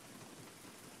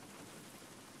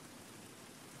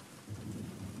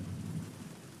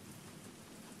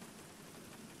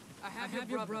 I have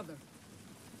your brother.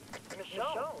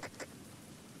 Michonne.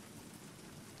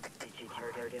 Did you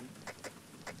hurt him?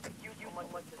 You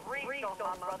must reach on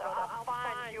my brother. I'll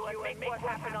find you and make what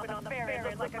happened on the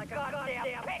ferry look like a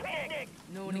goddamn picnic.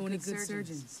 Know any good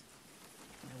surgeons?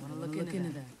 I want to look into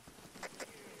that.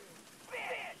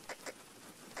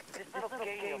 This little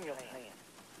game you're playing,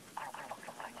 I don't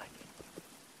fucking like it.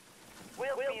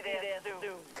 We'll be there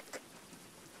soon.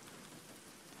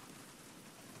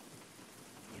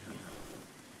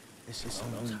 This is a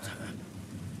long time.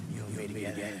 You and me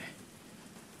together.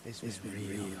 It's been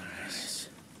real nice.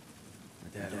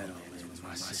 But that always was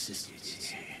my sister's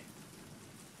here.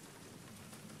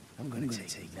 I'm gonna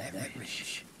take that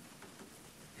wrench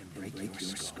and break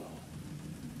your skull.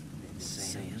 And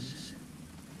Sam's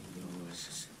and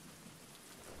yours.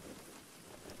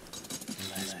 And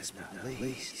last but not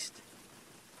least,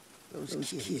 those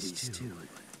kids too.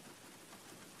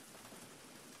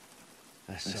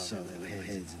 I saw their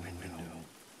heads in the window.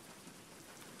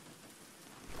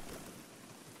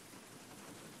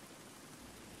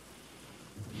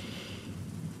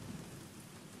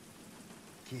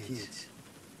 Kids,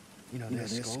 you know, their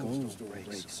skulls don't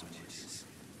break so much.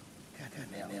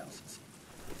 Goddamn else.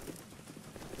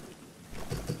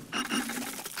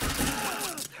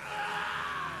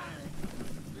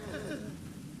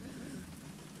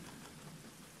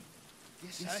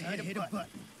 Yes, I hit a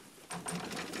button.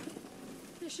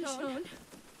 Michonne.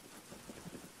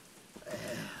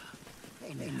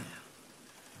 Hey now.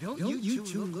 Don't you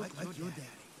two look like your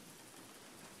daddy?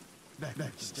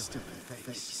 Back still in the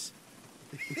face.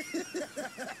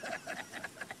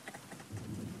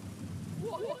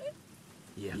 What?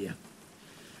 Yeah.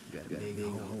 Got a big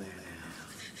hole there now.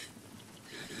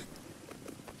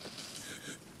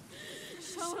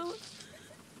 Michonne?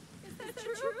 Is that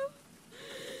true?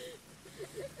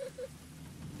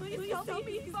 Please tell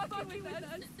me he's fucking with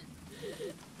us.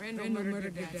 Randall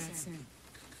murdered your dad, Sam.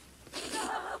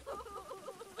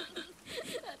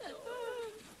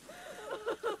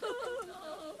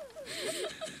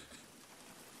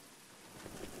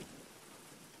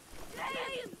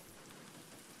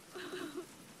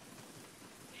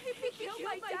 He killed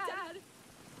my dad.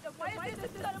 Then why is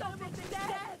this son of a bitch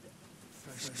dead?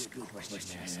 First good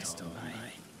question asked all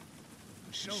night.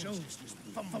 Michonne's just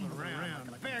fumbling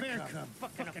around like a bear cub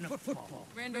fucking a football.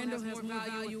 Randall has more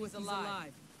value as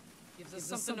alive. Gives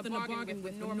us something to bargain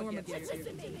with when Norma gets here.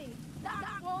 Listen to me.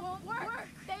 That won't work.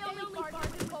 They only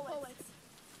bargain with bullets.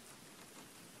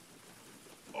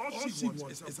 All she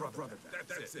wants is her brother.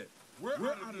 That's it. We're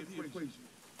out of the equation.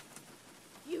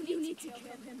 You need to kill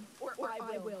him, or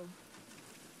I will.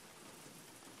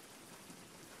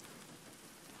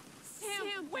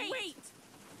 Sam, wait!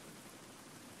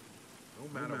 No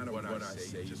matter what I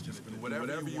say, just do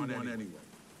whatever you want anyway.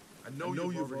 I know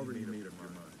you've already made up your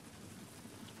mind.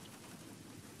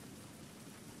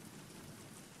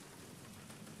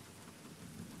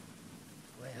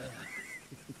 Well,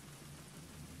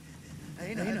 I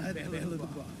ain't had the hell of the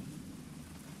bottom.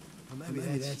 Well, maybe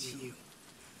that's you.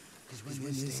 Because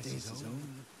when this day's over,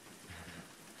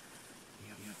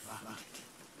 you're fucked.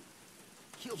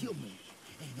 Kill me.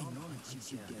 And then Norma shoots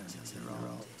you down until they're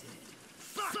all dead.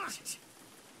 Fucked!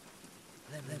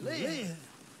 Let me live,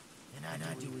 and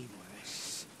I do even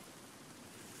worse.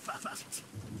 Fucked.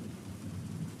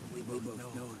 We both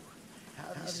know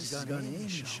how this is gonna end,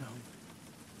 Michonne.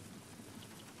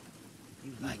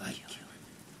 You like killing.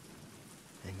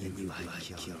 And you like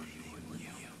killing me, wouldn't you?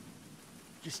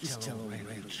 Just tell old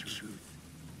Randall the truth.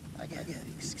 I got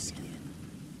thick skin.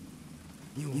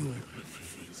 You weren't my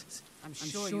feelings. I'm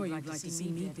sure you'd like to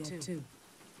see me dead, too.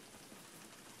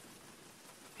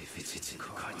 If it's in the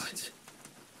cards.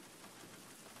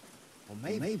 Well,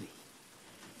 maybe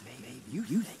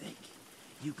you think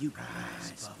you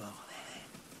rise above all that.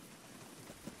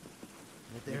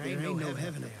 There ain't no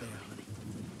heaven up there, honey.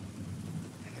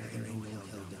 There ain't no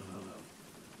hell down below.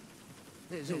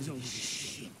 There's only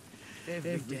shit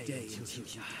every day until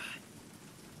you die.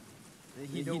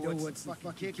 You know what's the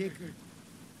fucking kicker?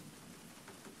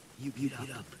 You get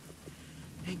up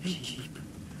and keep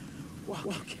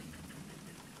walking.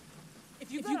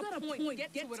 If you got a point,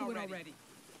 get to it already.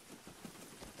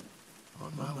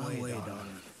 On my way,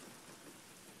 darling.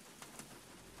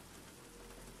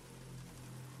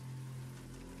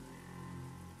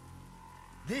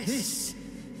 This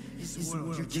is the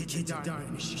world your kids are dying,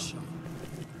 michonne.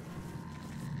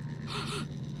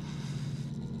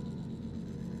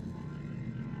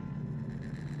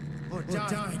 Or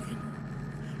dying.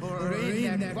 Or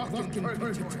in that fucking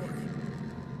purgatory.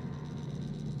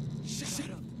 Shut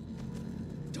up.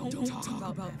 Don't talk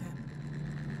about that.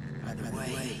 Either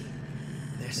way,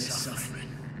 they're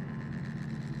suffering.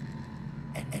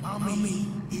 And mommy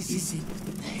isn't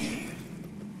there.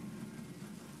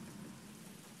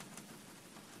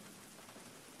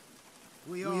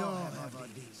 We all have our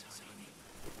days, honey.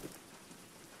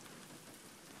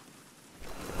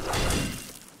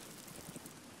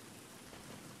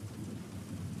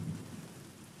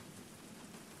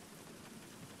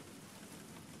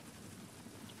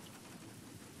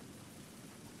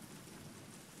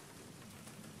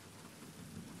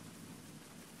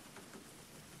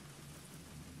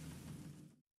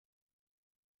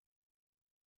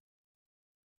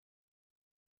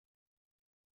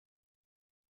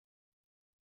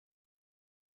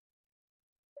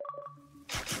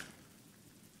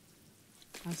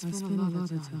 I spent a lot of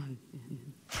time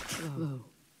in low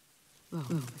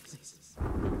places.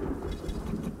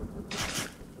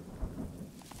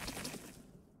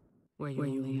 Where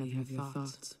you only have your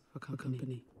thoughts for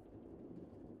company.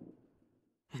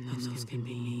 And those can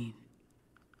be mean,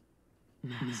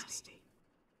 nasty.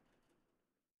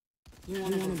 You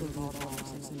want to live all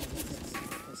lives in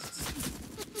places.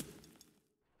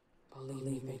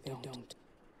 Believe me, they don't.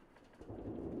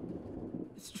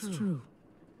 It's true.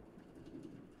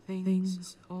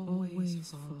 Things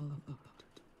always fall apart.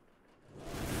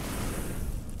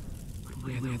 But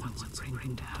we're the ones bring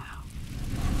them down.